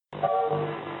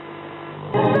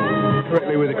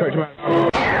correctly with the correct amount.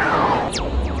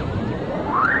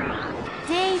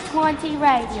 D20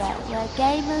 Radio, where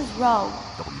gamers roll.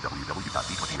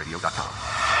 www.d20radio.com.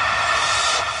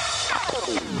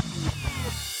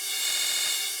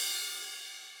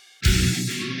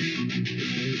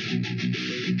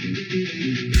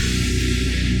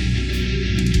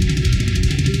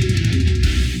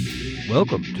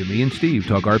 Welcome to Me and Steve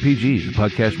Talk RPGs, a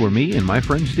podcast where me and my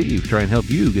friend Steve try and help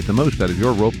you get the most out of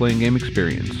your role-playing game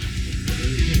experience.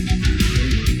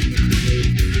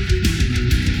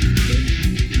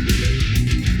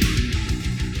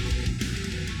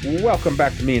 Welcome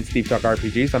back to Me and Steve Talk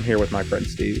RPGs. I'm here with my friend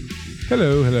Steve.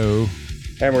 Hello, hello.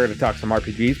 And we're going to talk some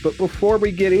RPGs. But before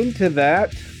we get into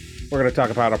that, we're going to talk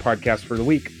about our podcast for the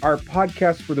week. Our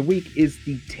podcast for the week is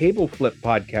the Table Flip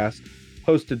Podcast,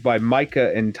 hosted by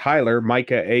Micah and Tyler.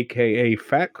 Micah, a.k.a.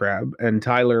 Fat Crab, and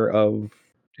Tyler of...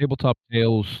 Tabletop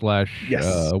Tales /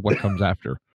 Yes. What Comes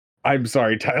After. I'm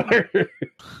sorry, Tyler.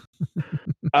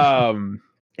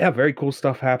 Yeah, very cool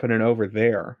stuff happening over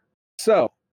there.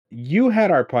 So, you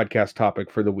had our podcast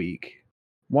topic for the week.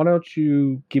 Why don't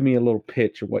you give me a little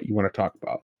pitch of what you want to talk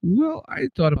about? Well, I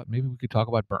thought about maybe we could talk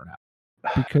about burnout.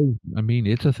 Because, I mean,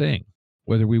 it's a thing,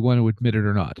 whether we want to admit it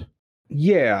or not.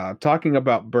 Yeah, talking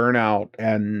about burnout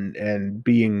and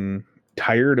being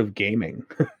tired of gaming.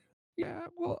 Yeah,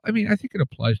 well, I mean, I think it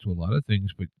applies to a lot of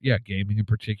things, but yeah, gaming in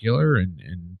particular,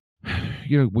 and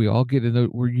you know, we all get in the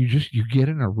where you get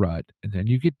in a rut, and then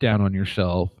you get down on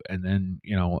yourself, and then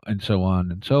and so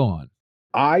on and so on.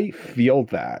 I feel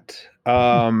that.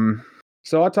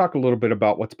 So I'll talk a little bit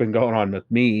about what's been going on with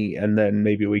me, and then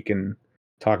maybe we can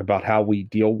talk about how we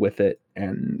deal with it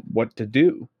and what to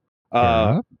do.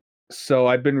 So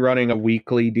I've been running a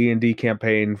weekly D&D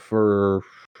campaign for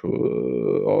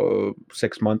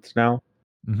 6 months now.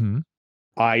 Mm-hmm.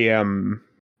 I am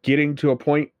getting to a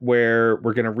point where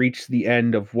we're going to reach the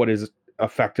end of what is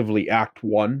effectively Act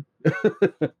 1.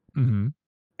 Mm-hmm.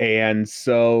 And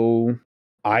so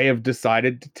I have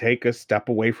decided to take a step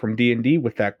away from D&D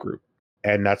with that group.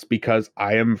 And that's because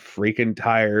I am freaking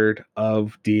tired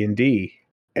of D&D.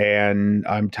 And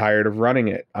I'm tired of running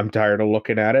it. I'm tired of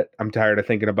looking at it. I'm tired of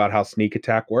thinking about how sneak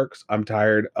attack works. I'm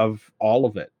tired of all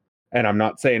of it. And I'm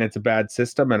not saying it's a bad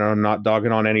system, and I'm not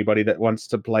dogging on anybody that wants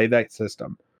to play that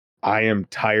system. I am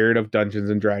tired of Dungeons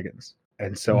and Dragons.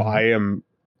 And so I am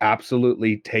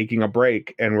absolutely taking a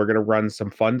break, and we're going to run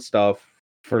some fun stuff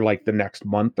for like the next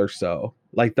month or so.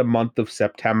 Like the month of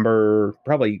September,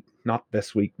 probably not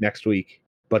this week, next week,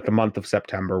 but the month of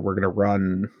September,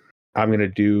 I'm going to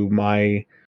do my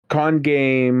con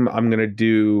game. I'm going to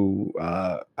do,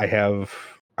 I have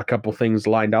a couple things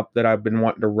lined up that I've been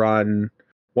wanting to run.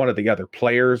 One of the other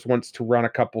players wants to run a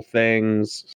couple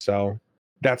things. So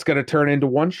that's going to turn into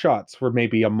one-shots for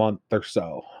maybe a month or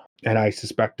so. And I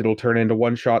suspect it'll turn into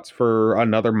one-shots for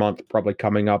another month, probably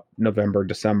coming up November,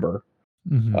 December.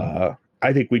 Mm-hmm.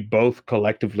 I think we both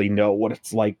collectively know what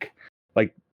it's like.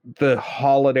 Like the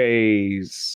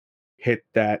holidays hit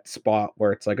that spot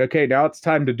where it's like, okay, now it's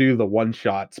time to do the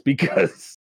one-shots,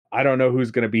 because I don't know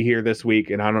who's going to be here this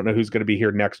week, and I don't know who's going to be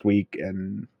here next week.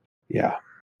 And yeah.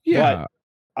 But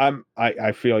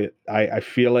I feel it. I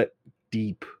feel it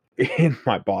deep in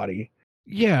my body.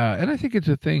 Yeah, and I think it's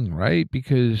a thing, right?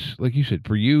 Because, like you said,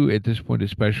 for you at this point,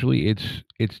 especially,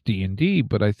 it's D&D.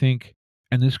 But I think,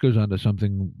 and this goes on to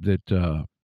something that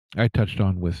I touched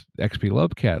on with XP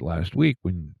Lovecat last week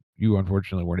when you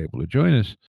unfortunately weren't able to join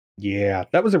us. Yeah,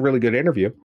 that was a really good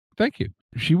interview. Thank you.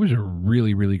 She was a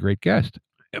really, really great guest.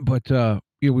 But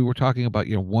we were talking about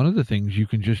one of the things you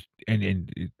can just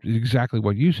and exactly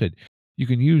what you said. You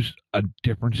can use a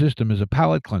different system as a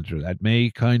palate cleanser that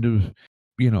may kind of,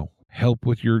 help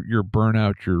with your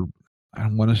burnout, your, I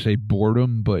don't want to say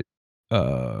boredom, but,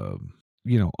 ennui,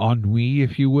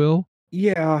 if you will.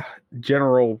 Yeah.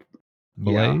 General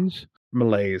malaise.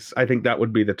 Malaise. I think that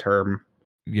would be the term.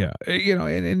 Yeah.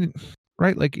 And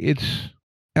right. Like and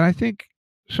I think,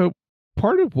 so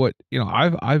part of what,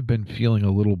 I've been feeling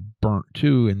a little burnt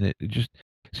too. And that it just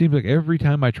seems like every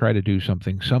time I try to do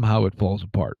something, somehow it falls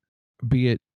apart. Be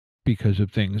it because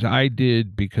of things I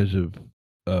did, because of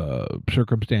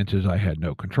circumstances I had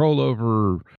no control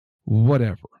over,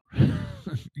 whatever.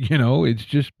 It's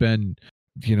just been,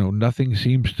 nothing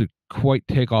seems to quite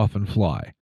take off and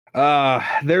fly.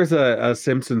 There's a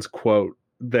Simpsons quote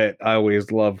that I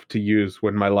always love to use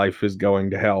when my life is going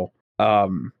to hell.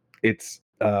 It's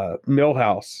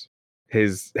Milhouse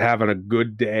is having a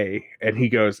good day, and he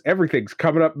goes, "Everything's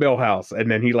coming up Milhouse," and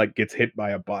then he like gets hit by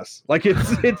a bus. Like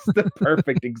it's the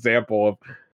perfect example of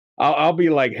I'll be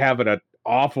like having an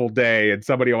awful day, and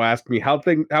somebody will ask me how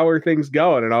are things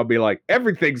going, and I'll be like,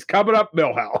 "Everything's coming up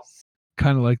Milhouse."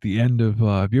 kind of like the end of.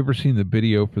 Have you ever seen the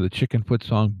video for the Chickenfoot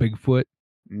song "Bigfoot"?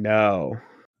 No.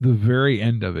 The very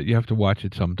end of it. You have to watch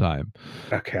it sometime.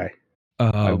 Okay.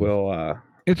 I will.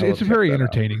 It's a very check that out.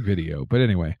 entertaining video, but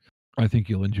anyway, I think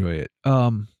you'll enjoy it.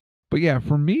 But yeah,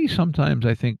 for me, sometimes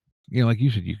I think, like you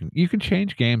said, you can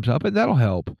change games up, and that'll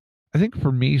help. I think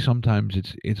for me, sometimes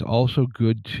it's also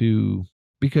good to,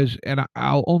 because, and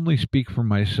I'll only speak for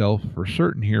myself for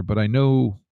certain here, but I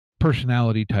know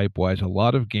personality type wise, a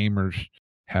lot of gamers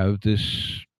have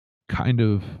this kind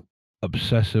of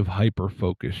obsessive hyper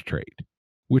focus trait,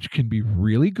 which can be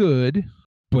really good,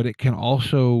 but it can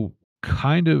also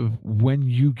kind of, when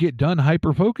you get done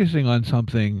hyper focusing on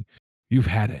something, you've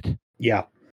had it. Yeah.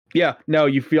 No,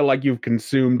 you feel like you've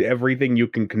consumed everything you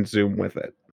can consume with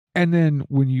it. And then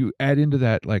when you add into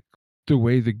that, like the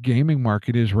way the gaming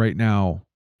market is right now,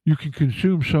 you can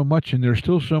consume so much and there's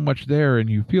still so much there, and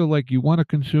you feel like you want to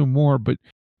consume more, but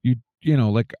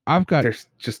like I've got, there's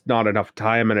just not enough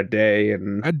time in a day,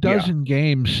 and a dozen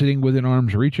games sitting within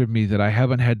arm's reach of me that I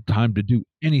haven't had time to do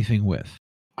anything with.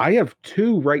 I have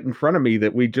 2 right in front of me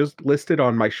that we just listed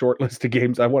on my short list of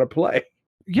games I want to play.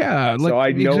 Yeah, so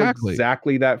I know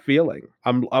exactly that feeling.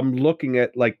 I'm looking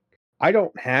at, like, I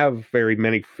don't have very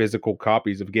many physical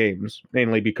copies of games,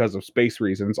 mainly because of space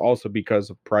reasons, also because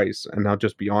of price. And I'll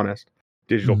just be honest,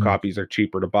 digital copies are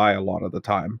cheaper to buy a lot of the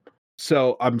time.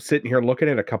 So I'm sitting here looking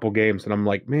at a couple games, and I'm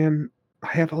like, man, I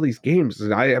have all these games,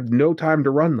 and I have no time to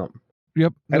run them.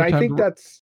 Yep. And I think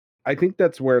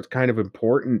that's where it's kind of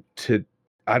important to,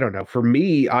 I don't know. For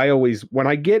me, I always, when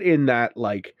I get in that,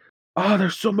 like, oh,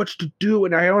 there's so much to do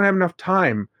and I don't have enough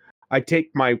time, I take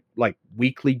my, like,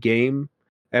 weekly game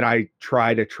and I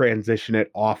try to transition it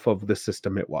off of the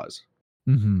system it was.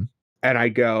 Mm-hmm. And I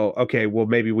go, okay, well,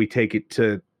 maybe we take it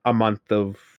to a month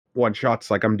of one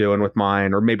shots like I'm doing with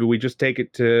mine, or maybe we just take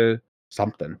it to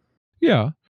something. Yeah,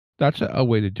 that's a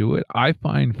way to do it. I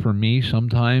find for me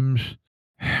sometimes,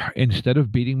 instead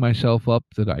of beating myself up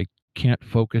that I can't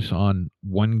focus on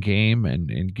one game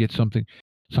and get something,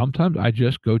 sometimes I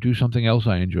just go do something else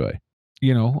I enjoy.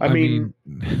 I mean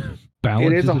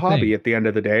balance it is a hobby thing. at the end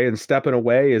of the day, and stepping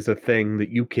away is a thing that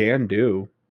you can do.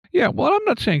 Yeah, well, I'm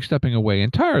not saying stepping away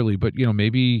entirely, but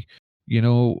maybe,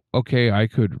 okay, I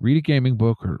could read a gaming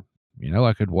book, or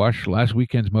I could watch last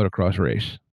weekend's motocross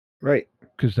race. Right.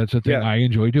 Because that's a thing I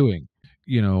enjoy doing.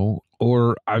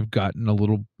 Or I've gotten a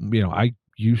little, I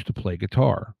used to play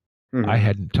guitar. Mm-hmm. I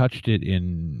hadn't touched it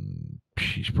in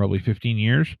probably 15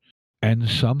 years. And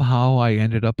somehow I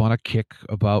ended up on a kick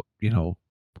about,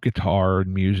 guitar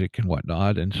and music and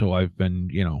whatnot. And so I've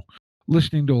been,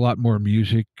 listening to a lot more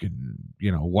music and,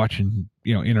 watching,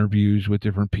 interviews with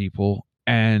different people.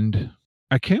 And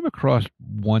I came across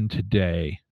one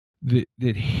today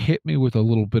that hit me with a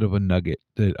little bit of a nugget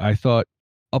that I thought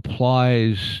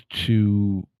applies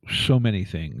to so many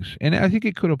things. And I think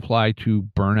it could apply to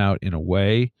burnout in a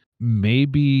way,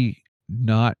 maybe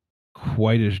not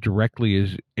quite as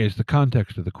directly as the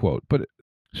context of the quote. But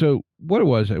so what it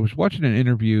was, I was watching an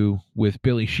interview with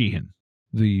Billy Sheehan,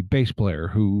 the bass player,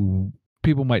 who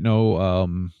people might know.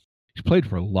 He's played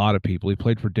for a lot of people. He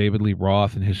played for David Lee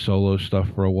Roth and his solo stuff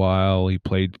for a while. He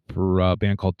played for a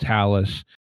band called Talus.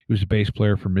 He was a bass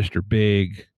player for Mr.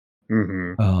 Big.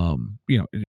 Mm-hmm.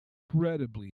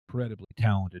 Incredibly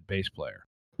talented bass player.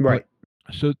 Right.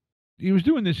 But, so he was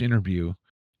doing this interview,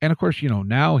 and of course,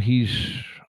 now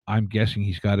I'm guessing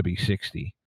he's got to be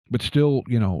 60, but still,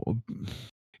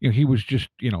 he was just,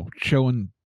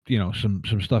 showing,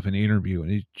 some stuff in the interview,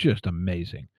 and it's just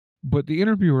amazing. But the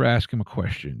interviewer asked him a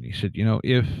question. He said,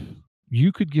 if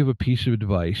you could give a piece of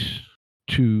advice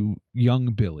to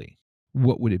young Billy,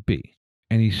 what would it be?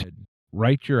 And he said,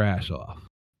 write your ass off.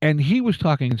 And he was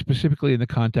talking specifically in the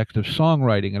context of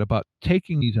songwriting and about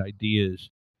taking these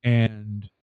ideas and,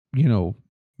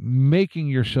 making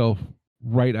yourself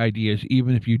write ideas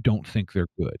even if you don't think they're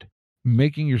good,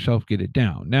 making yourself get it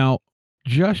down. Now,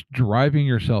 just driving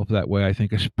yourself that way, I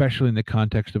think, especially in the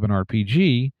context of an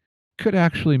RPG, could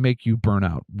actually make you burn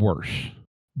out worse.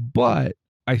 But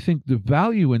I think the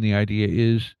value in the idea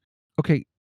is, okay,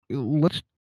 let's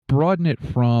broaden it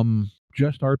from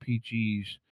just RPGs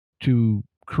to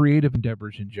creative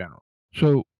endeavors in general.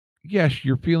 So, yes,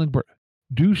 you're feeling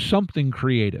do something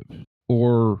creative,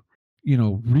 or,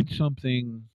 read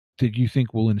something that you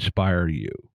think will inspire you.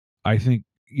 I think,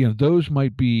 those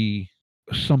might be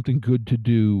something good to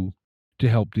do to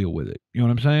help deal with it. You know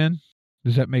what I'm saying?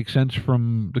 Does that make sense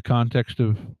from the context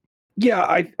of? Yeah,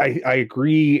 I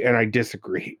agree and I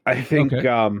disagree. I think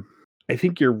I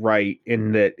think you're right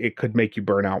in that it could make you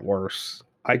burn out worse.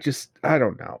 I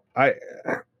don't know. I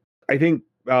think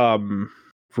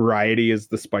variety is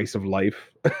the spice of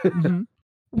life. Mhm.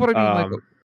 What I mean, like, um,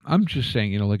 I'm just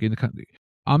saying, like, in the country,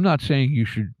 I'm not saying you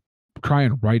should try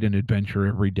and write an adventure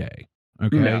every day,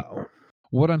 okay? no.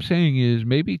 What I'm saying is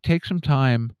maybe take some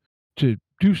time to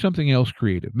do something else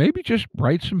creative. Maybe just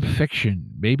write some fiction,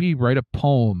 maybe write a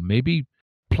poem, maybe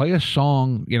play a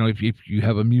song, if you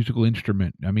have a musical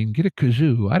instrument. I mean, get a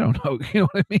kazoo. I don't know, you know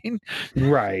what I mean?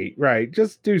 Right, right.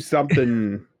 Just do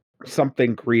something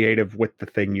creative with the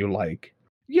thing you like.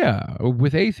 Yeah, or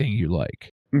with a thing you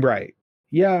like. Right.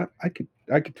 Yeah, I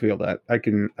could feel that. I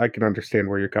can understand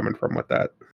where you're coming from with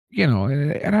that.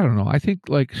 And I don't know. I think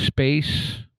like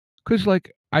space, because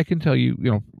like I can tell you,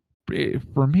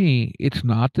 for me, it's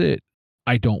not that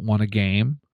I don't want a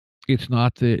game. It's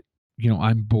not that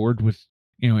I'm bored with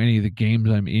any of the games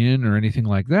I'm in or anything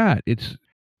like that. It's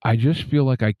I just feel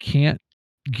like I can't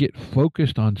get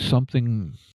focused on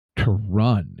something to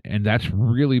run, and that's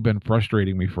really been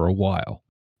frustrating me for a while.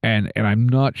 And I'm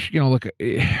not, look,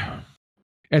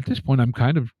 at this point, I'm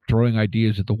kind of throwing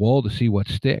ideas at the wall to see what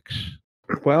sticks.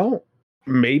 Well,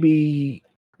 maybe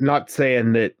not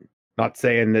saying that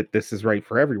this is right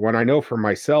for everyone. I know for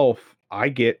myself, I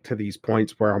get to these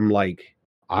points where I'm like,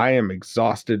 I am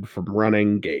exhausted from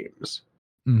running games.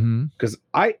 Mm-hmm. Because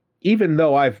even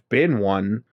though I've been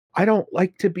one, I don't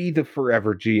like to be the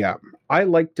forever GM. I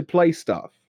like to play stuff.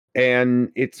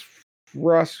 And it's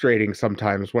frustrating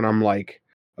sometimes when I'm like,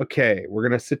 okay, we're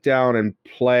going to sit down and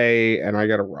play, and I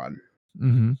got to run.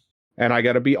 Mm-hmm. And I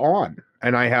got to be on.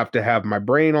 And I have to have my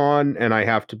brain on, and I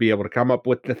have to be able to come up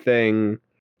with the thing.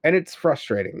 And it's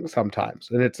frustrating sometimes.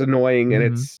 And it's annoying. And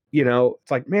Mm-hmm. it's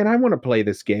like, man, I want to play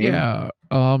this game. Yeah.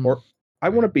 Or I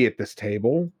want to be at this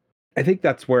table. I think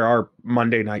that's where our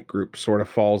Monday night group sort of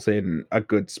falls in a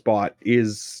good spot,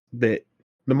 is that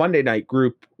the Monday night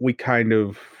group,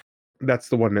 that's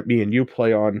the one that me and you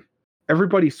play on.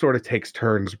 Everybody sort of takes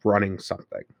turns running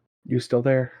something. You still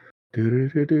there?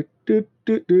 We're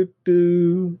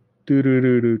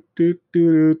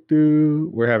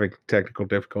having technical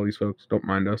difficulties, folks. Don't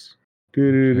mind us.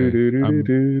 Okay.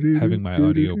 I'm having my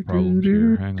audio problems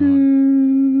here. Hang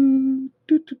on.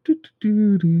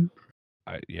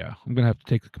 I'm gonna have to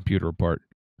take the computer apart.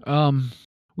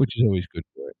 Which is always good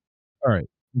for it. All right.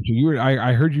 So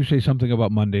I heard you say something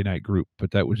about Monday night group,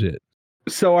 but that was it.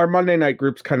 So our Monday night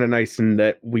group's kind of nice in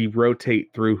that we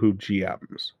rotate through who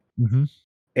GMs. Mm-hmm.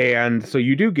 And so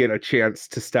you do get a chance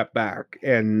to step back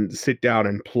and sit down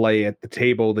and play at the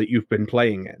table that you've been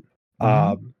playing in.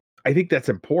 Mm-hmm. I think that's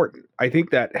important. I think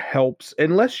that helps,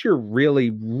 unless you're really,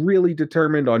 really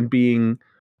determined on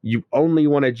you only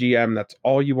want a GM, that's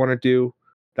all you want to do,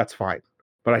 that's fine.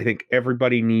 But I think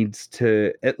everybody needs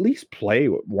to at least play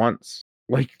once.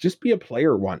 Like, just be a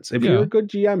player once. If you're a good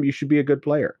GM, you should be a good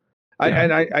player.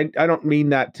 Yeah. I don't mean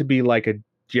that to be like a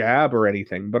jab or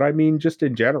anything, but I mean just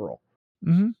in general.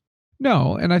 Mm-hmm.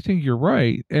 No, and I think you're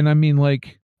right. And I mean,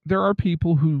 like, there are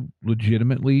people who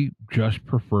legitimately just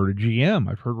prefer to GM.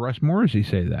 I've heard Russ Morrissey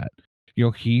say that.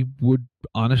 He would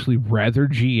honestly rather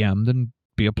GM than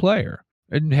be a player.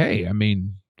 And hey, I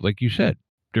mean, like you said,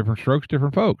 different strokes,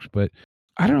 different folks. But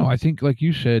I don't know. I think, like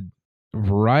you said,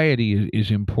 variety is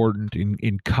important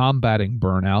in combating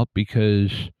burnout,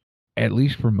 because at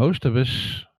least for most of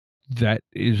us, that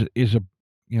is a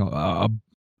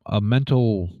a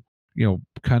mental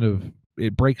kind of,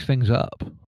 it breaks things up.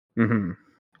 Mm-hmm.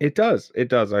 It does. It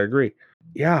does. I agree.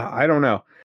 Yeah, I don't know.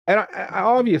 And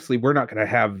obviously, we're not going to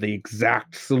have the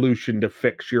exact solution to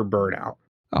fix your burnout.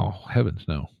 Oh, heavens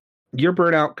no. Your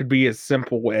burnout could be as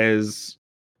simple as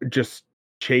just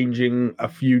changing a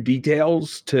few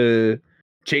details to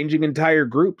changing entire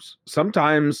groups.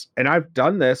 Sometimes, and I've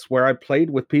done this where I played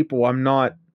with people I'm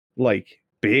not like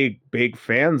big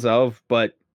fans of,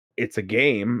 but it's a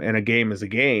game, and a game is a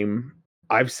game.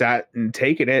 I've sat and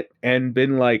taken it and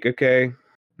been like, okay,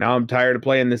 now I'm tired of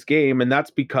playing this game. And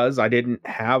that's because I didn't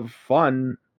have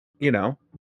fun.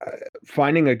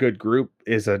 Finding a good group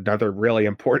is another really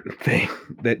important thing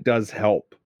that does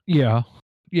help. Yeah.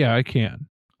 Yeah, I can.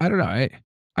 I don't know.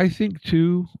 I think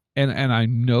too, and I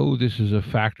know this is a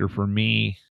factor for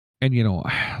me. And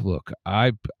look,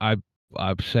 I've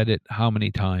said it how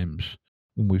many times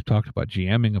when we've talked about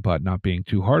GMing, about not being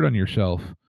too hard on yourself,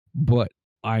 but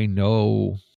I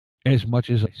know, as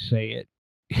much as I say it,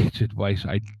 it's advice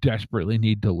I desperately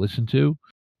need to listen to,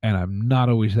 and I'm not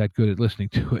always that good at listening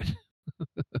to it.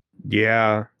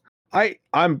 Yeah.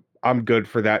 I'm good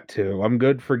for that too. I'm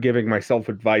good for giving myself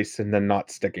advice and then not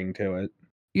sticking to it.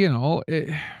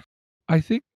 I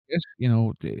think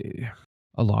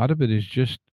a lot of it is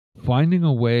just finding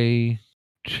a way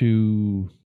to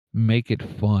make it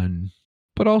fun,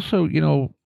 but also,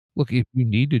 look, if you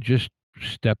need to just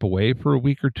step away for a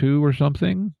week or two or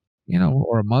something,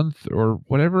 or a month or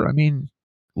whatever. I mean,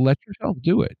 let yourself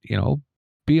do it,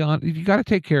 be on you got to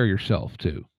take care of yourself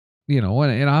too.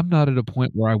 And I'm not at a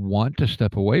point where I want to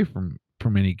step away from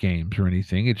any games or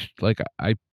anything. It's like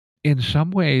I in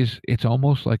some ways it's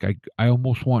almost like I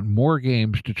almost want more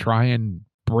games to try and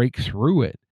break through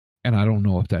it. And I don't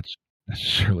know if that's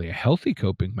necessarily a healthy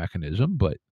coping mechanism,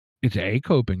 but it's a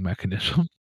coping mechanism.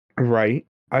 Right.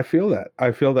 I feel that.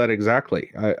 I feel that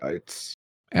exactly. It's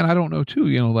And I don't know too,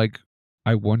 like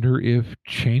I wonder if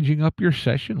changing up your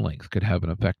session length could have an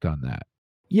effect on that.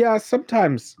 yeah.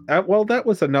 Sometimes. Well, that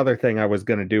was another thing I was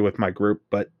going to do with my group,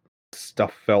 but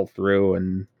stuff fell through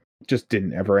and just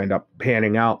didn't ever end up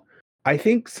panning out. I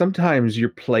think sometimes you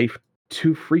play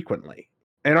too frequently,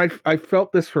 and I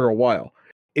felt this for a while.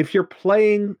 If you're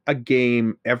playing a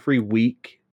game every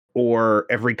week or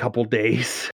every couple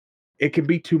days, it can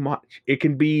be too much. It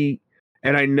can be,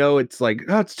 and I know it's like,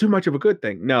 oh, it's too much of a good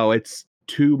thing. No, it's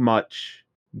too much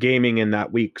gaming in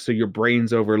that week. So your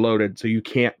brain's overloaded. So you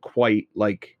can't quite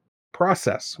like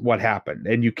process what happened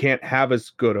and you can't have as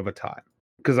good of a time.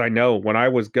 Because I know when I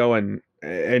was going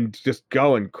and just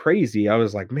going crazy, I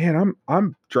was like, man,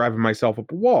 I'm driving myself up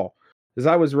a wall. Because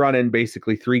I was running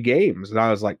basically 3 games and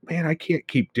I was like, man, I can't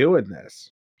keep doing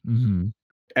this. Mm-hmm.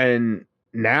 And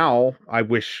now I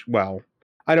wish, well,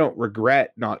 I don't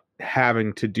regret not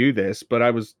having to do this, but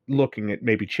I was looking at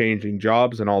maybe changing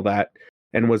jobs and all that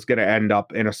and was going to end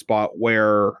up in a spot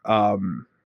where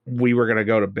we were going to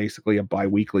go to basically a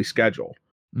bi-weekly schedule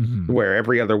where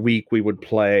every other week we would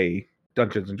play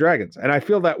Dungeons and Dragons. And I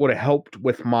feel that would have helped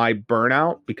with my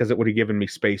burnout because it would have given me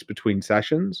space between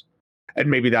sessions. And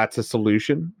maybe that's a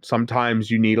solution. Sometimes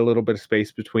you need a little bit of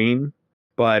space between,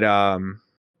 but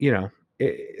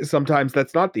sometimes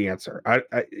that's not the answer.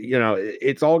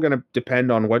 It's all going to depend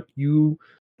on what you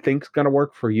think's going to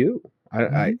work for you.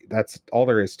 That's all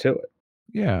there is to it.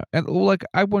 Yeah, and like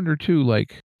I wonder too.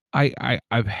 Like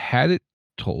I've had it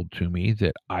told to me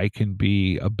that I can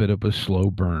be a bit of a slow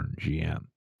burn GM,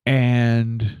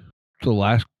 and the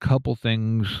last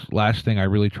thing I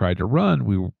really tried to run,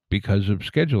 we were because of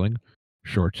scheduling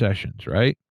short sessions,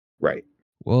 right? Right.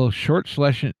 Well, short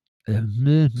sessions and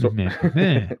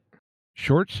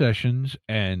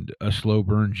a slow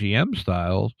burn GM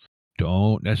style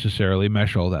don't necessarily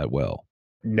mesh all that well.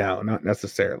 No, not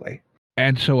necessarily.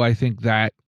 And so I think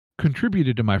that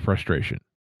contributed to my frustration,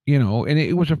 and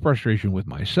it was a frustration with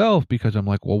myself because I'm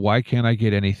like, well, why can't I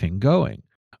get anything going?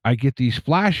 I get these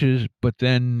flashes, but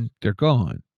then they're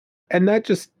gone. And that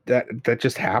just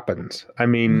happens. I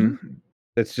mean,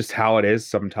 that's just how it is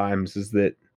sometimes, is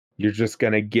that you're just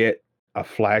going to get a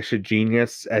flash of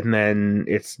genius and then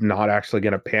it's not actually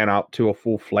going to pan out to a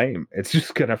full flame. It's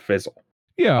just going to fizzle.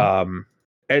 Yeah.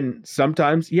 And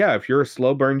sometimes, yeah, if you're a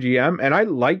slow burn GM, and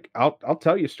I'll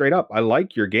tell you straight up, I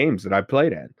like your games that I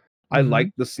played in. I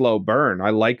like the slow burn.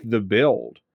 I like the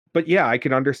build. But yeah, I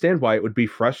can understand why it would be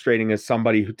frustrating as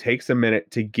somebody who takes a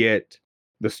minute to get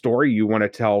the story you want to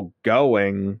tell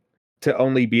going to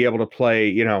only be able to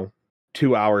play,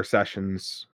 2-hour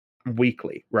sessions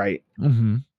weekly, right?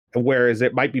 Whereas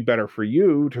it might be better for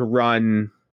you to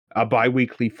run a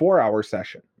bi-weekly 4-hour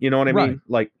session. You know what I mean?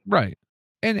 Like, right.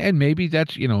 And maybe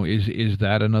that's, is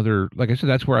that another, like I said,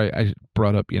 that's where I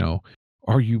brought up,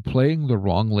 are you playing the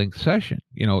wrong length session?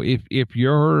 If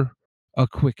you're a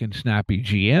quick and snappy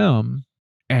GM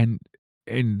and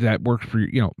that works for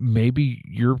you, maybe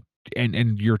you're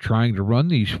and you're trying to run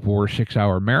these 4-6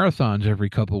 hour marathons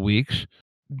every couple of weeks,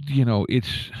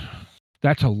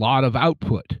 that's a lot of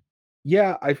output.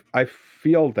 Yeah, I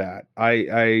feel that.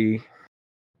 I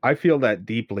feel that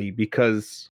deeply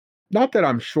because not that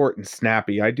I'm short and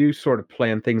snappy. I do sort of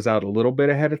plan things out a little bit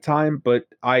ahead of time, but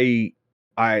I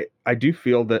do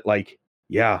feel that, like,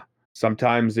 yeah,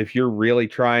 sometimes if you're really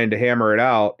trying to hammer it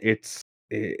out,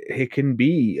 it can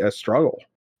be a struggle.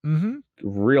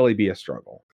 Really be a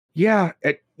struggle. Yeah,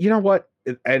 you know what?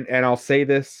 And I'll say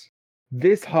this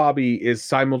hobby is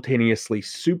simultaneously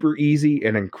super easy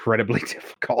and incredibly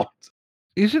difficult.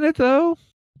 Isn't it though?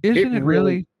 Isn't it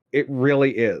really? It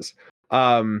really is.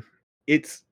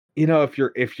 It's,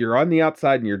 if you're on the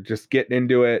outside and you're just getting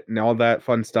into it and all that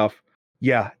fun stuff,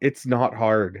 yeah, it's not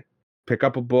hard. Pick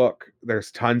up a book.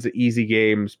 There's tons of easy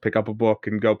games. Pick up a book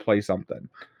and go play something.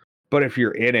 But if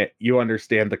you're in it, you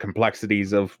understand the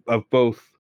complexities of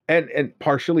both. And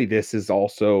partially this is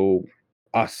also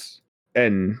us.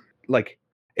 And like,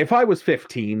 if I was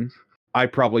 15, I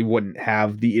probably wouldn't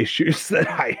have the issues that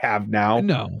I have now.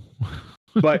 No.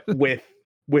 But with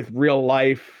real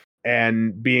life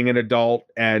and being an adult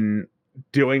and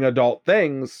doing adult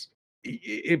things,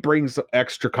 it brings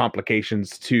extra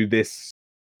complications to this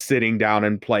sitting down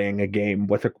and playing a game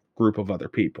with a group of other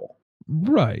people.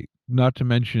 Right. Not to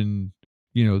mention,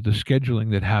 the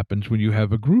scheduling that happens when you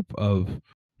have a group of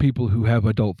people who have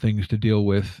adult things to deal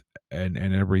with and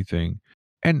everything.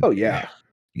 And Oh yeah.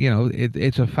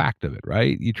 it's a fact of it,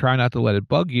 right? You try not to let it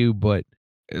bug you, but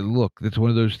look, it's one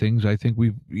of those things. I think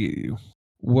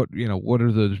what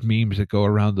are those memes that go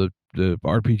around the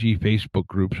RPG Facebook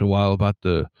groups a while about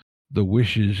the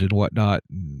wishes and whatnot,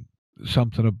 and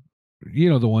something of,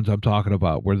 the ones I'm talking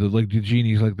about, where the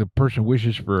genie's like, the person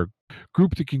wishes for a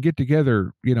group that can get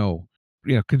together,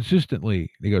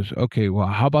 consistently. And he goes, okay, well,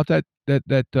 how about that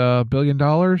 $1 billion?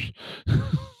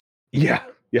 Yeah.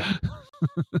 Yeah.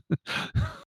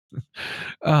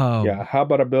 Yeah. How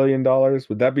about $1 billion?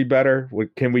 Would that be better?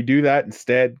 Can we do that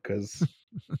instead? Because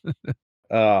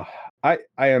I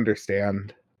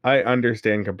understand. I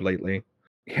understand completely.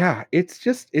 Yeah,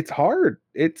 it's hard.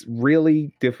 It's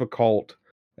really difficult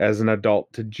as an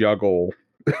adult to juggle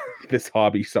this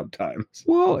hobby sometimes.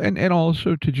 Well, and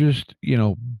also to just,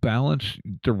 balance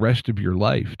the rest of your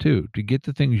life too, to get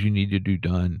the things you need to do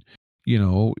done.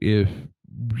 If,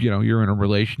 you're in a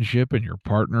relationship and your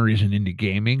partner isn't into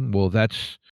gaming, well,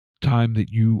 that's time that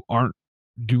you aren't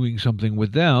doing something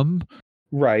with them.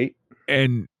 Right.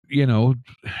 And,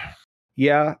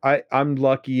 yeah, I'm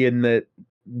lucky in that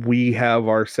we have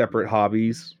our separate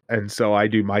hobbies, and so I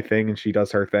do my thing and she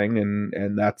does her thing,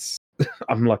 and that's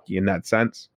I'm lucky in that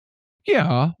sense.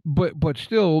 yeah, but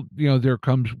still, there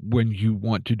comes when you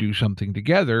want to do something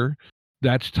together.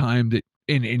 That's time that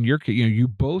in your case, you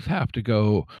both have to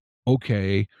go,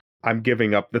 okay, I'm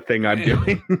giving up the thing I'm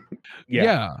doing.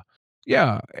 yeah.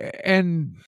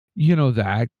 And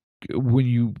that when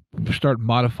you start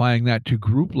modifying that to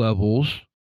group levels,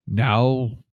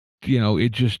 now,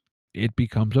 it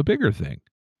becomes a bigger thing.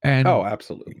 And, Oh,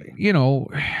 absolutely.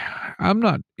 I'm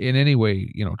not in any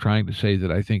way, trying to say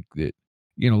that I think that,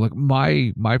 like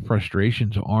my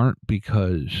frustrations aren't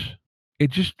because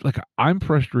it just like I'm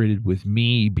frustrated with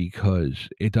me because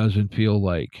it doesn't feel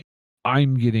like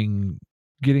I'm getting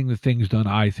the things done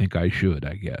I think I should,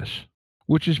 I guess.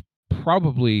 Which is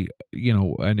probably,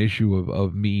 an issue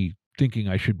of me thinking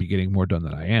I should be getting more done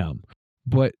than I am.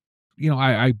 But,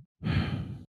 I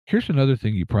here's another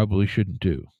thing you probably shouldn't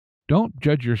do. Don't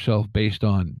judge yourself based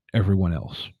on everyone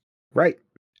else. Right.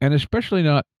 And especially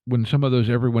not when some of those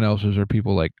everyone else's are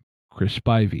people like Chris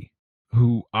Spivey,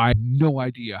 who I have no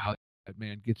idea how that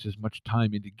man gets as much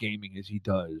time into gaming as he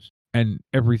does and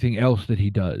everything else that he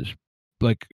does.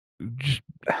 Like, just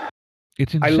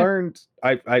it's insane.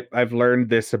 I've learned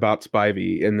this about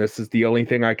Spivey, and this is the only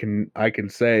thing I can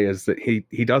say is that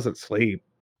he doesn't sleep.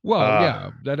 Well,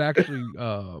 yeah, that actually,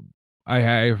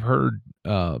 I've heard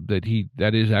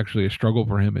that is actually a struggle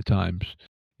for him at times.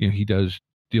 He does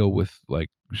deal with like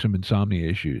some insomnia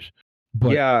issues.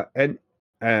 But yeah, and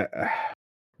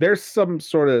there's some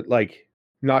sort of like,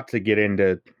 not to get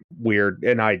into weird,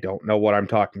 and I don't know what I'm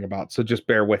talking about, so just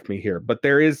bear with me here. But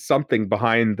there is something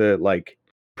behind the like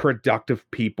productive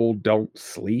people don't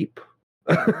sleep,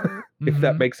 if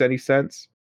that makes any sense.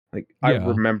 Like I Yeah.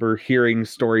 remember hearing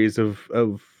stories of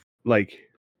like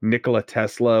Nikola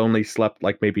Tesla only slept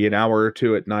like maybe an hour or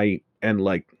two at night, and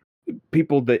like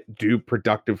people that do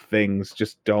productive things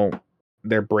just don't,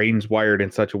 their brains wired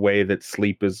in such a way that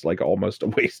sleep is like almost a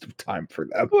waste of time for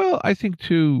them. Well, I think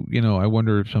too, I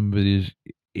wonder if some of it is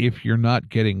if you're not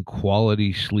getting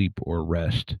quality sleep or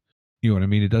rest. You know what I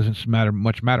mean? It doesn't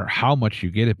matter how much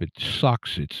you get. If it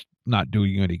sucks, it's not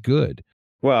doing you any good.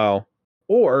 Well,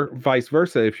 or vice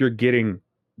versa, if you're getting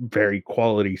very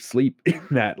quality sleep in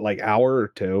that like hour or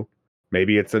two,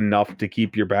 maybe it's enough to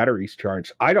keep your batteries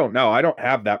charged. I don't know. I don't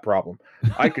have that problem.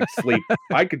 I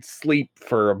could sleep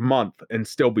for a month and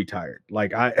still be tired.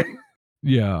 Like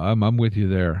Yeah, I'm with you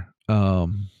there.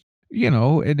 And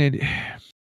it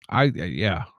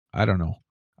I don't know.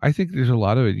 I think there's a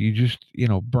lot of it. You just,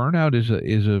 burnout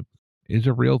is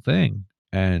a real thing.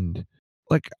 And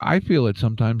like I feel it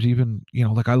sometimes even,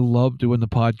 like I love doing the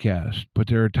podcast, but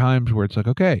there are times where it's like,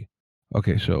 okay,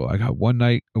 so I got one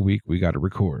night a week we got to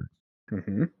record.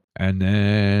 Mhm. And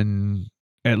then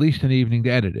at least an evening to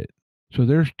edit it. So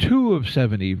there's 2 of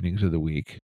 7 evenings of the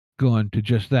week gone to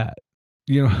just that.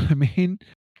 You know what I mean?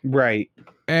 Right.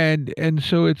 And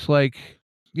so it's like,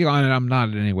 and I'm not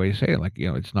in any way saying like,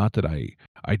 it's not that I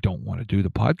don't want to do the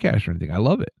podcast or anything. I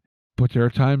love it. But there are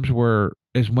times where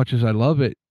as much as I love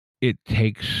it, it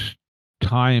takes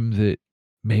time that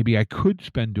maybe I could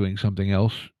spend doing something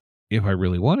else if I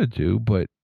really wanted to, but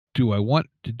do I want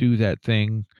to do that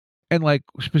thing? And like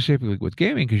specifically with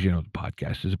gaming, because the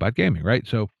podcast is about gaming, right?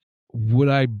 So would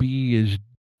I be as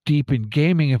deep in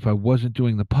gaming if I wasn't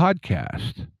doing the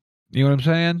podcast? You know what I'm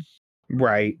saying?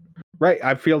 Right.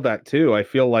 I feel that too. I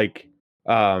feel like,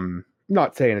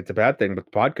 not saying it's a bad thing, but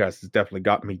the podcast has definitely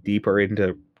got me deeper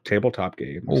into tabletop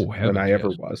games Oh, than heavens, I ever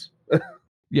yes. was.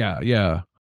 Yeah.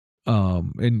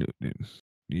 And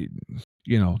you,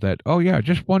 you know that. Oh yeah,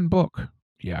 just one book.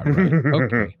 Yeah,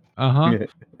 right. Okay.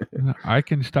 I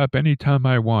can stop anytime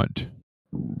I want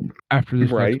after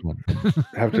this Right. next one.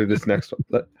 After this next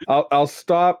one, I'll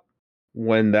stop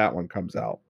when that one comes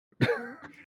out.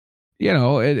 You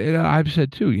know, I've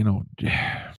said too. You know,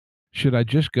 should I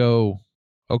just go?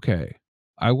 Okay,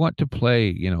 I want to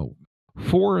play.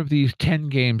 4 of these 10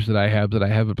 games that I have that I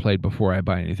haven't played before I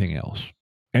buy anything else.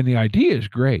 And the idea is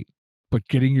great, but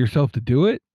getting yourself to do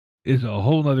it is a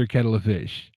whole nother kettle of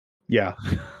fish. Yeah.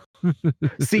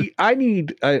 See, I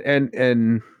need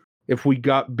and if we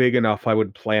got big enough, I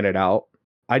would plan it out.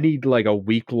 I need like a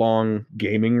week-long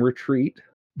gaming retreat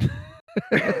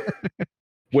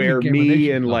where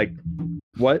me and like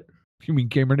what? You mean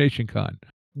Gamer Nation Con?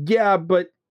 Yeah,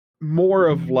 but more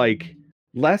of like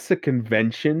less a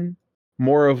convention,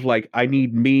 more of like I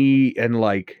need me and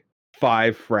like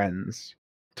 5 friends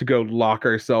to go lock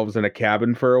ourselves in a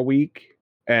cabin for a week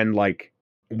and like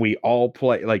we all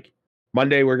play like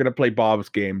Monday we're going to play Bob's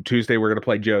game, Tuesday we're going to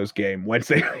play Joe's game,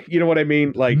 Wednesday, you know what I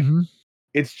mean? Like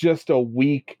it's just a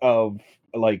week of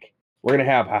like we're going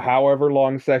to have a however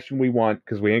long session we want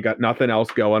cuz we ain't got nothing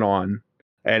else going on.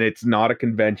 And it's not a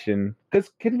convention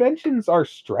because conventions are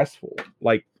stressful.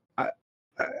 Like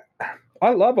I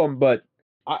love them, but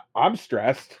I'm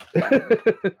stressed.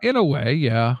 In a way,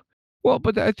 yeah. Well,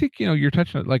 but I think you're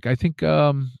touching on like I think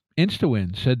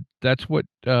InstaWin said that's what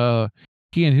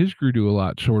he and his crew do a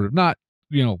lot, sort of not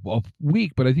a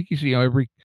week, but I think you see every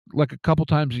like a couple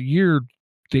times a year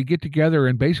they get together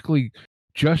and basically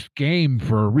just game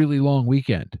for a really long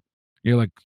weekend.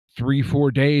 Like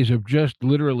 3-4 days of just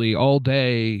literally all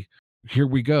day. Here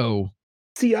we go.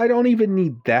 See, I don't even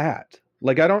need that.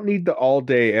 Like, I don't need the all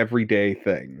day, every day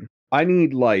thing. I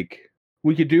need like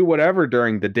we could do whatever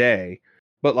during the day,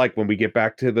 but like when we get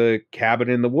back to the cabin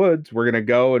in the woods, we're gonna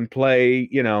go and play.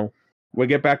 We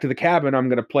get back to the cabin, I'm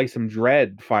gonna play some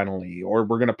Dread finally, or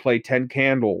we're gonna play 10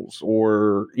 Candles,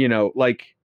 or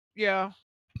like yeah.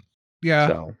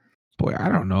 So, boy, I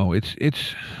don't know.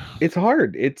 It's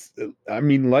hard. I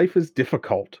mean, life is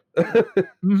difficult.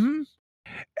 And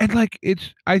like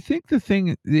I think the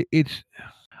thing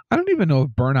I don't even know if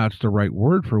burnout's the right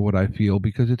word for what I feel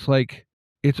because it's like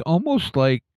it's almost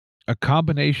like a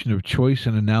combination of choice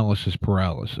and analysis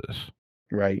paralysis.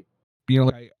 Right.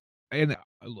 Look,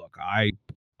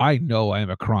 I know I am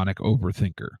a chronic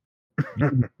overthinker.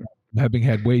 Having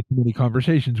had way too many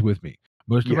conversations with me.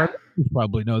 Most of our listeners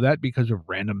probably know that because of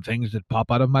random things that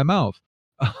pop out of my mouth.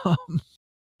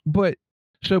 But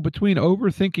so between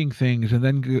overthinking things and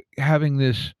then having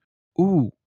this,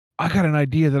 ooh, I got an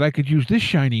idea that I could use this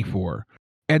shiny for,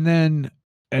 and then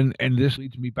and this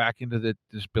leads me back into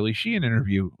this Billy Sheehan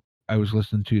interview I was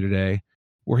listening to today,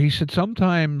 where he said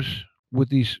sometimes with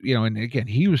these, and again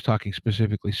he was talking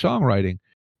specifically songwriting,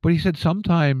 but he said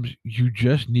sometimes you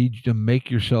just need to make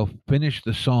yourself finish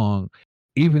the song,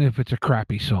 even if it's a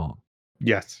crappy song.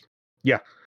 Yes. Yeah.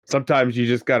 Sometimes you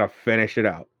just gotta finish it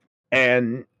out.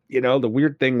 And the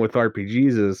weird thing with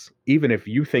RPGs is even if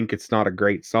you think it's not a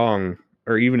great song,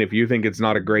 or even if you think it's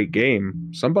not a great game,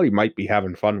 somebody might be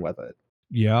having fun with it.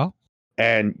 Yeah.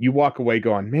 And you walk away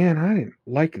going, man, I didn't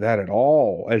like that at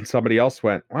all. And somebody else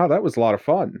went, wow, that was a lot of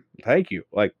fun. Thank you.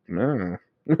 Like,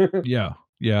 Yeah.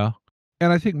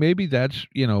 And I think maybe that's,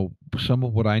 some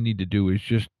of what I need to do is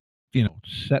just,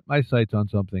 set my sights on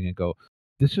something and go,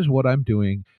 this is what I'm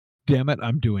doing. Damn it,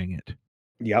 I'm doing it.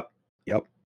 Yep.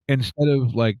 Instead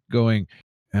of like going,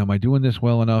 am I doing this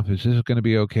well enough? Is this going to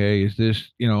be okay? Is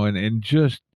this, and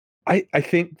just. I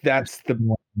think that's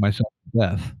myself to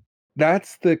death.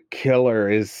 That's the killer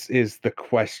is the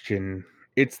question.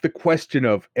 It's the question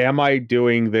of, am I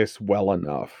doing this well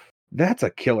enough? That's a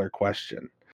killer question.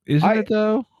 Isn't it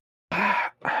though?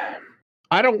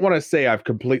 I don't want to say I've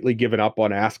completely given up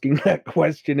on asking that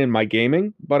question in my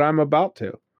gaming, but I'm about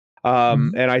to.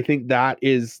 And I think that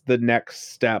is the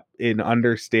next step in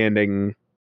understanding.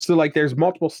 So like there's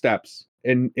multiple steps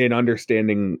in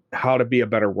understanding how to be a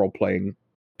better role-playing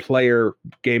player,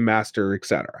 game master,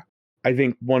 etc. I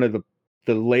think one of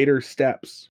the later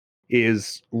steps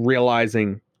is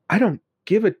realizing I don't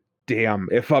give a damn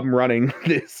if I'm running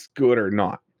this good or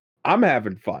not. I'm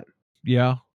having fun.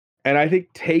 Yeah. And I think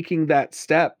taking that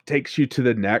step takes you to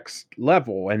the next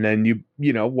level. And then you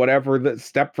whatever the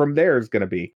step from there is going to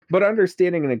be. But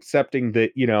understanding and accepting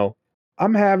that,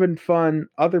 I'm having fun.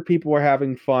 Other people are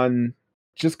having fun.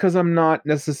 just because I'm not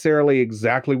necessarily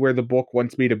exactly where the book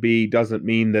wants me to be doesn't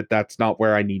mean that that's not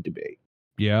where I need to be.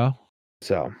 Yeah.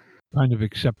 So, Kind of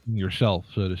accepting yourself,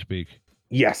 so to speak.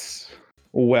 yes.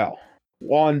 Well,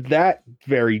 on that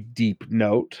very deep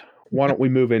note, why don't we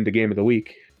move into Game of the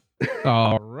Week?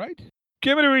 All right.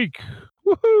 Game of the Week.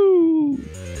 Woohoo!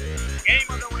 Game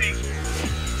of the week.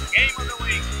 Game of the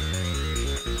week.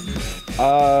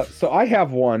 So I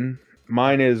have one.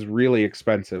 Mine is really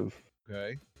expensive.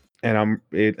 Okay. And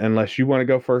unless you want to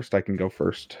go first, I can go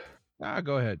first.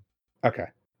 Go ahead. Okay.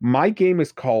 My game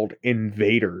is called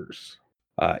Invaders.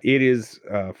 It is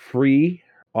free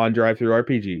on DriveThru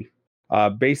RPG.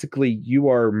 Basically, you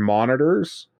are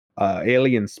monitors,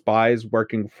 alien spies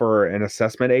working for an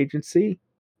assessment agency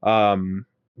of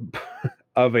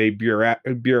a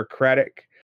bureaucratic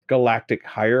galactic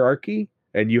hierarchy,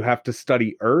 and you have to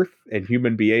study Earth and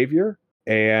human behavior.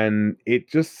 And it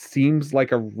just seems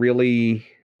like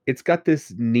it's got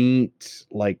this neat,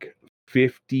 like,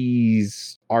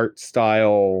 50s art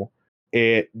style.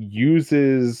 It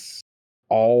uses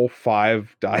all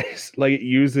 5 dice. Like, it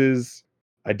uses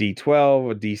a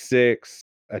D12, a D6,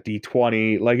 a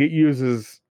D20. Like, it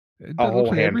uses a whole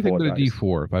Looks like everything handful but of a dice.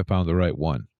 D4 if I found the right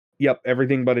one. Yep,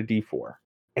 everything but a D4.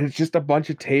 And it's just a bunch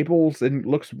of tables and it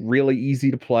looks really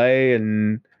easy to play,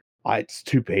 and it's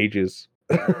 2 pages.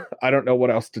 I don't know what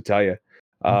else to tell you.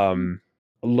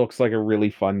 Looks like a really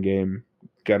fun game.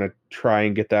 Gonna try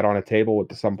and get that on a table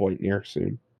at some point near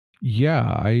soon.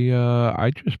 Yeah,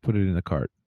 I just put it in the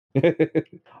cart.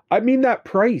 I mean, that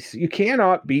price, you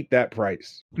cannot beat that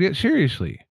price. Yeah,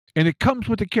 seriously. And it comes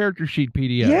with the character sheet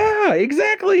PDF. Yeah,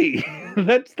 exactly.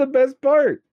 That's the best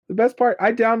part. The best part,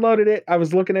 I downloaded it. I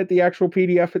was looking at the actual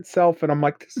PDF itself, and I'm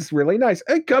like, this is really nice.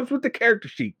 It comes with the character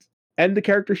sheets. And the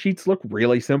character sheets look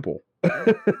really simple.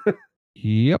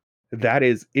 Yep. That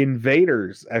is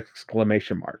Invaders! !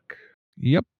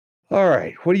 Yep. All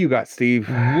right. What do you got, Steve?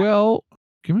 Well,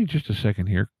 give me just a second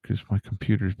here because my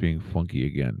computer's being funky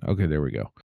again. Okay, there we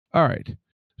go. All right.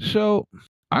 So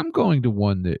I'm going to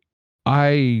one that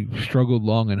I struggled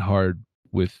long and hard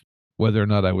with whether or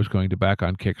not I was going to back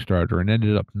on Kickstarter, and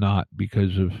ended up not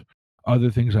because of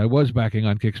other things I was backing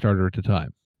on Kickstarter at the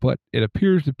time. But it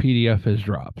appears the PDF has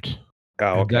dropped.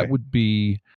 Oh, okay. That would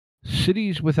be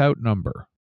Cities Without Number.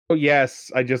 Oh,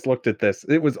 yes. I just looked at this.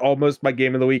 It was almost my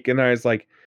game of the week, and I was like,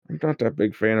 I'm not that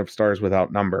big fan of Stars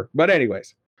Without Number. But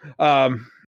anyways,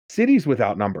 Cities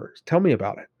Without Numbers. Tell me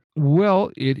about it. Well,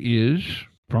 it is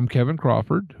from Kevin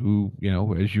Crawford, who,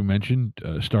 as you mentioned,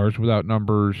 Stars Without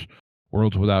Numbers,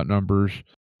 Worlds Without Numbers.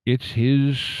 It's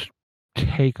his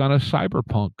take on a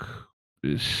cyberpunk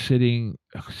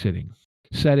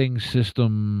setting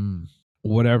system,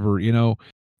 whatever,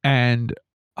 and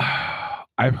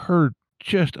I've heard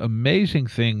just amazing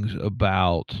things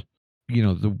about,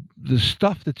 the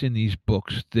stuff that's in these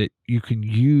books that you can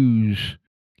use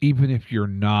even if you're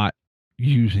not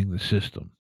using the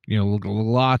system.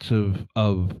 Lots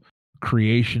of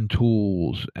creation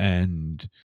tools and,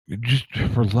 just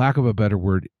for lack of a better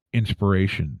word,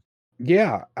 inspiration.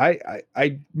 Yeah,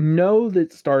 I know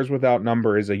that Stars Without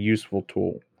Number is a useful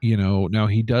tool. Now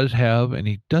he does have, and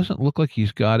he doesn't look like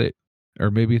he's got it, or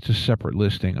maybe it's a separate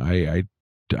listing. I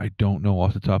don't know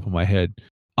off the top of my head.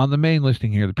 On the main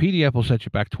listing here, the PDF will set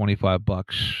you back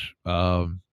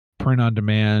 $25. Print on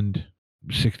demand,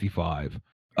 $65.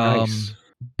 Nice.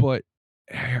 But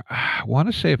I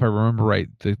want to say, if I remember right,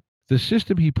 the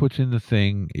system he puts in the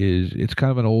thing it's kind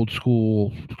of an old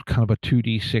school, kind of a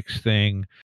 2D6 thing.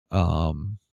 So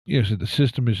the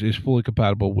system is fully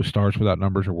compatible with Stars Without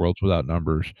Numbers or Worlds Without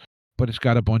Numbers, but it's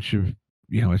got a bunch of,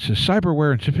 it says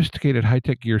cyberware and sophisticated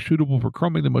high-tech gear suitable for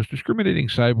chroming the most discriminating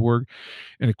cyborg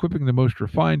and equipping the most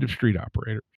refined of street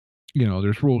operators.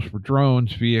 There's rules for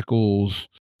drones, vehicles.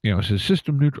 It says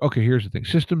system neutral. Okay, here's the thing.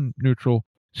 System neutral,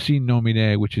 Scene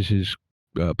Nomine, which is his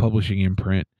publishing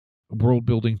imprint. World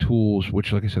building tools,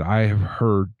 which, like I said, I have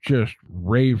heard just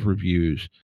rave reviews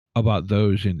about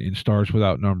those in Stars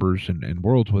Without Numbers and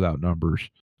Worlds Without Numbers.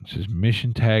 It says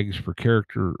mission tags for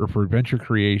character or for adventure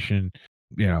creation,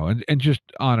 and just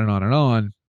on and on and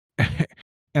on.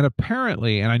 And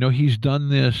apparently, and I know he's done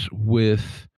this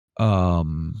with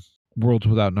Worlds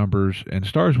Without Numbers and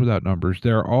Stars Without Numbers,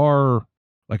 there are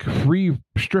like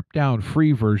stripped down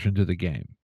free versions of the game.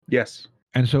 Yes.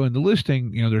 And so in the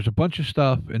listing, there's a bunch of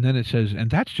stuff, and then it says,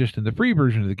 and that's just in the free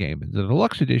version of the game. In the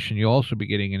deluxe edition, you'll also be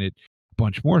getting in it a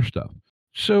bunch more stuff.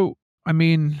 So, I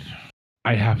mean,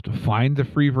 I have to find the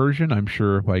free version. I'm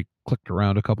sure if I clicked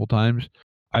around a couple times,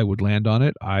 I would land on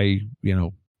it. I,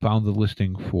 found the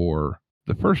listing for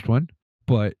the first one.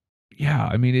 But yeah,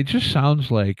 I mean, it just sounds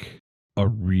like a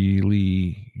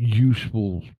really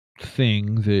useful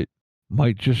thing that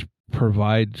might just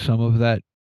provide some of that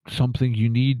something you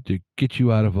need to get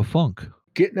you out of a funk.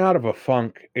 Getting out of a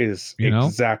funk is You know?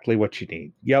 exactly what you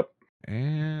need. Yep.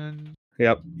 And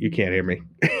Yep. You can't hear me.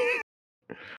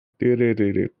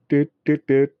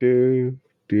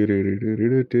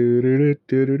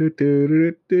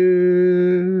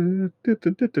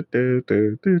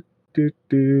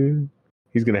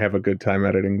 He's gonna have a good time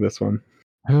editing this one.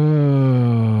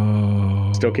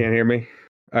 Still can't hear me?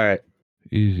 All right.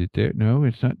 Is it there? No,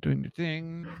 it's not doing the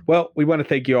thing. Well, we want to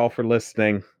thank you all for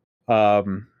listening.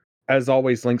 As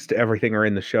always, links to everything are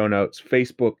in the show notes.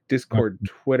 Facebook, Discord,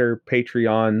 Twitter,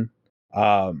 Patreon.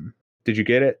 Did you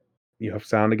get it? You have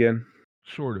sound again?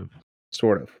 Sort of.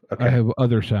 Sort of. Okay. I have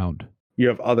other sound. You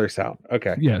have other sound.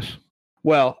 Okay. Yes.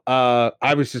 Well,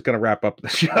 I was just gonna wrap up the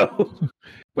show.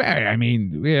 Well, I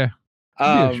mean, yeah.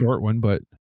 It'd be a short one, but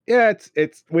yeah,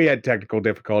 it's we had technical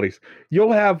difficulties.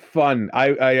 You'll have fun.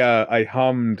 I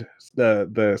hummed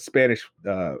the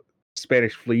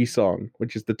Spanish Flea song,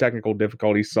 which is the technical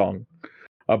difficulties song,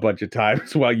 a bunch of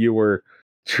times while you were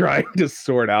trying to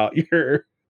sort out your.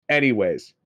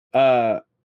 Anyways,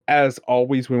 as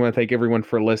always, we want to thank everyone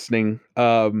for listening.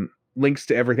 Links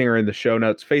to everything are in the show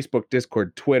notes: Facebook,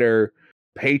 Discord, Twitter,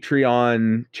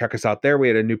 Patreon. Check us out there. We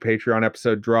had a new Patreon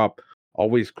episode drop.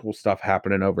 Always cool stuff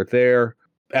happening over there.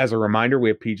 As a reminder, we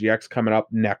have PGX coming up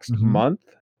next month.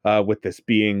 With this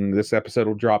episode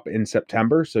will drop in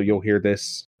September, so you'll hear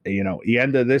this, the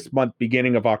end of this month,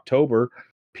 beginning of October.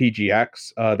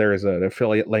 PGX. There is an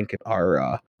affiliate link in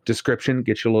our description.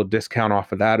 Get you a little discount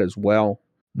off of that as well.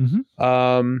 And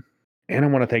I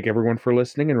want to thank everyone for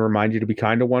listening and remind you to be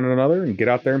kind to one another and get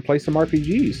out there and play some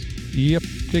RPGs. Yep.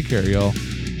 Take care, y'all.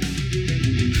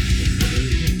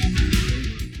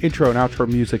 Intro and outro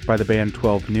music by the band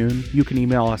 12 Noon. You can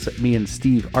email us at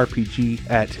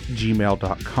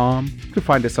meandsteverpg@gmail.com. You can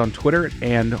find us on Twitter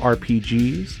and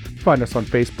RPGs. Find us on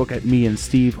Facebook at Me and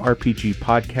Steve RPG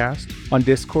Podcast. On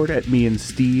Discord at Me and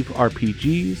Steve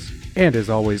RPGs. And as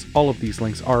always, all of these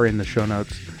links are in the show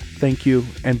notes. Thank you,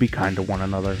 and be kind to one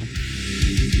another.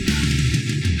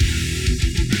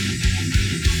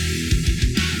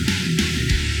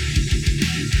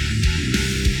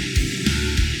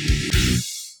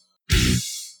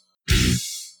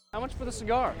 How much for the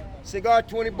cigar? Cigar,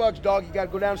 $20, dog. You gotta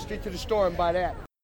go down the street to the store and buy that.